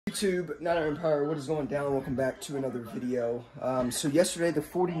YouTube, Niner Empire, what is going down? Welcome back to another video. So yesterday, the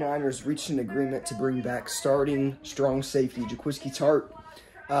 49ers reached an agreement to bring back starting strong safety Jaquiski Tartt.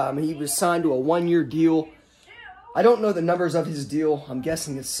 He was signed to a one-year deal. I don't know the numbers of his deal. I'm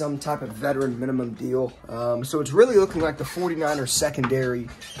guessing it's some type of veteran minimum deal. So it's really looking like the 49ers secondary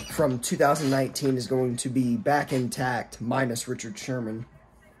from 2019 is going to be back intact, minus Richard Sherman.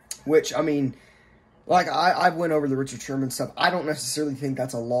 Which, I mean, like, I went over the Richard Sherman stuff. I don't necessarily think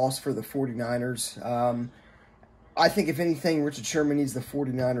that's a loss for the 49ers. I think, if anything, Richard Sherman needs the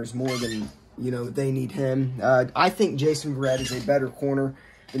 49ers more than, they need him. I think Jason Verrett is a better corner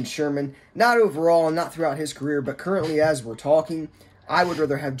than Sherman. Not overall and not throughout his career, but currently as we're talking, I would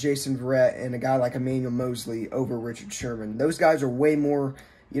rather have Jason Verrett and a guy like Emmanuel Mosley over Richard Sherman. Those guys are way more,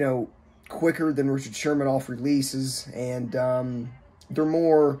 quicker than Richard Sherman off releases, and they're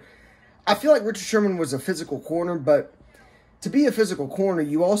more... I feel like Richard Sherman was a physical corner, but to be a physical corner,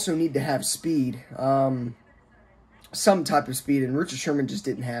 you also need to have speed, some type of speed, and Richard Sherman just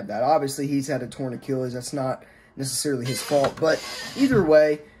didn't have that. Obviously, he's had a torn Achilles. That's not necessarily his fault, but either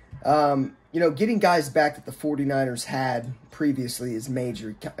way, getting guys back that the 49ers had previously is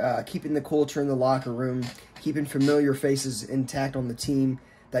major. Keeping the culture in the locker room, keeping familiar faces intact on the team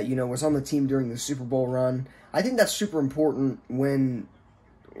that, was on the team during the Super Bowl run. I think that's super important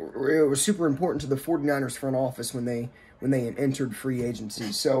it was super important to the 49ers front office when they entered free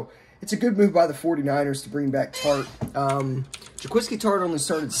agency. So it's a good move by the 49ers to bring back Tartt. Jaquiski Tartt only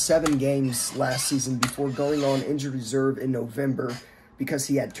started 7 games last season before going on injured reserve in November because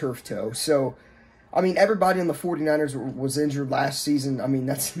he had turf toe. So, I mean, everybody on the 49ers was injured last season. I mean,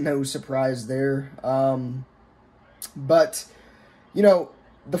 that's no surprise there. But,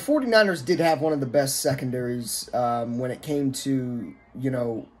 the 49ers did have one of the best secondaries when it came to,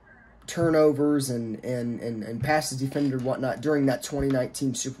 turnovers and passes defended and whatnot during that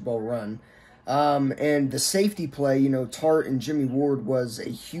 2019 Super Bowl run. And the safety play, Tartt and Jimmy Ward was a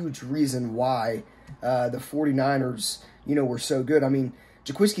huge reason why the 49ers, were so good. I mean,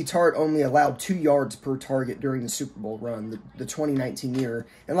 Jaquiski Tartt only allowed 2 yards per target during the Super Bowl run, the 2019 year.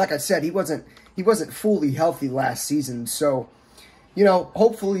 And like I said, he wasn't fully healthy last season, so...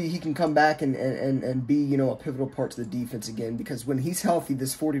 hopefully he can come back and be, a pivotal part to the defense again, because when he's healthy,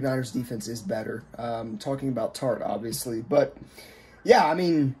 this 49ers defense is better. Talking about Tartt, obviously. But, yeah, I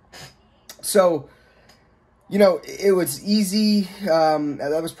mean, so, it was easy.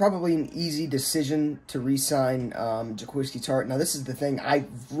 That was probably an easy decision to re-sign Jaquiski Tartt. Now, this is the thing. I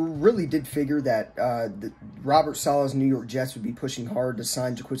really did figure that Robert Saleh's New York Jets would be pushing hard to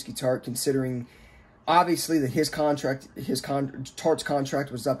sign Jaquiski Tartt, considering... Obviously, that Tartt's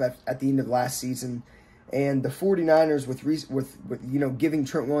contract was up at the end of last season, and the 49ers with giving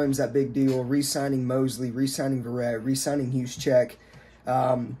Trent Williams that big deal, re-signing Mosley, re-signing Verrett, re-signing Juszczyk,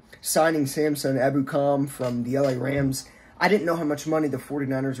 signing Samson Ebukam from the LA Rams. I didn't know how much money the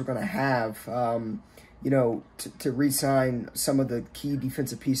 49ers were going to have, to re-sign some of the key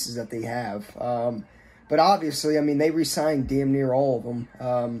defensive pieces that they have. But obviously, I mean, they re-signed damn near all of them.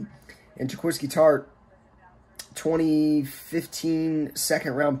 And Jaquiski Tartt, 2015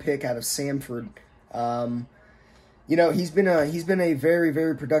 second-round pick out of Samford. He's been a very,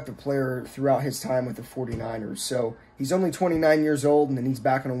 very productive player throughout his time with the 49ers. So he's only 29 years old, and then he's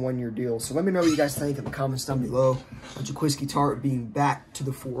back on a one-year deal. So let me know what you guys think in the comments down below. Jaquiski Tartt being back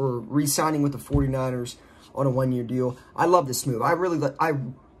to or re-signing with the 49ers on a one-year deal. I love this move.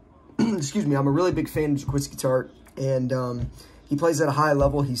 Excuse me. I'm a really big fan of Jaquiski Tartt, and he plays at a high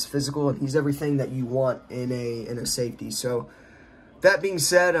level, he's physical, and he's everything that you want in a safety. So, that being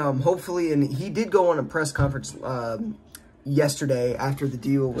said, hopefully, and he did go on a press conference yesterday after the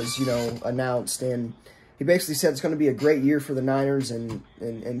deal was, announced, and he basically said it's going to be a great year for the Niners, and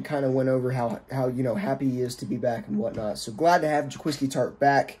kind of went over how happy he is to be back and whatnot. So, glad to have Jaquiski Tartt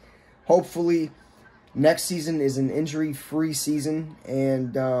back. Hopefully, next season is an injury-free season,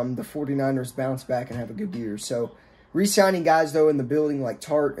 and the 49ers bounce back and have a good year. So, re-signing guys, though, in the building like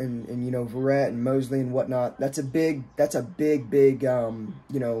Tartt and Verrett and Mosley and whatnot, that's a big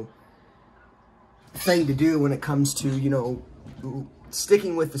thing to do when it comes to,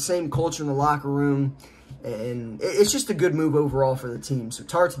 sticking with the same culture in the locker room. And it's just a good move overall for the team. So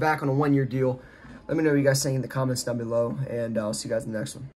Tartt's back on a one-year deal. Let me know what you guys think in the comments down below, and I'll see you guys in the next one.